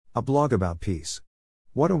A blog about peace.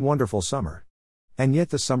 What a wonderful summer. And yet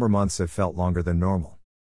the summer months have felt longer than normal.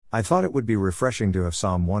 I thought it would be refreshing to have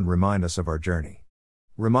Psalm 1 remind us of our journey.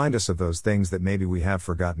 Remind us of those things that maybe we have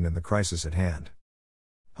forgotten in the crisis at hand.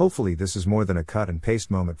 Hopefully this is more than a cut and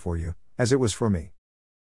paste moment for you, as it was for me.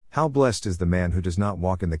 How blessed is the man who does not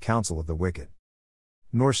walk in the counsel of the wicked,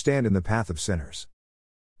 nor stand in the path of sinners,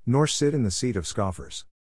 nor sit in the seat of scoffers.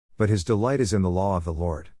 But his delight is in the law of the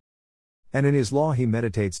Lord. And in his law he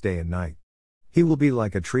meditates day and night. He will be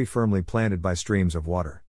like a tree firmly planted by streams of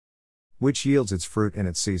water, which yields its fruit in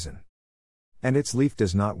its season, and its leaf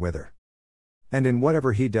does not wither. And in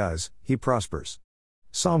whatever he does, he prospers.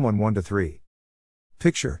 Psalm 1 1-3.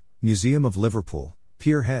 Picture, Museum of Liverpool,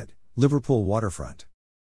 Pier Head, Liverpool waterfront.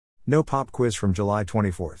 No pop quiz from July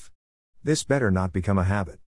 24th. This better not become a habit.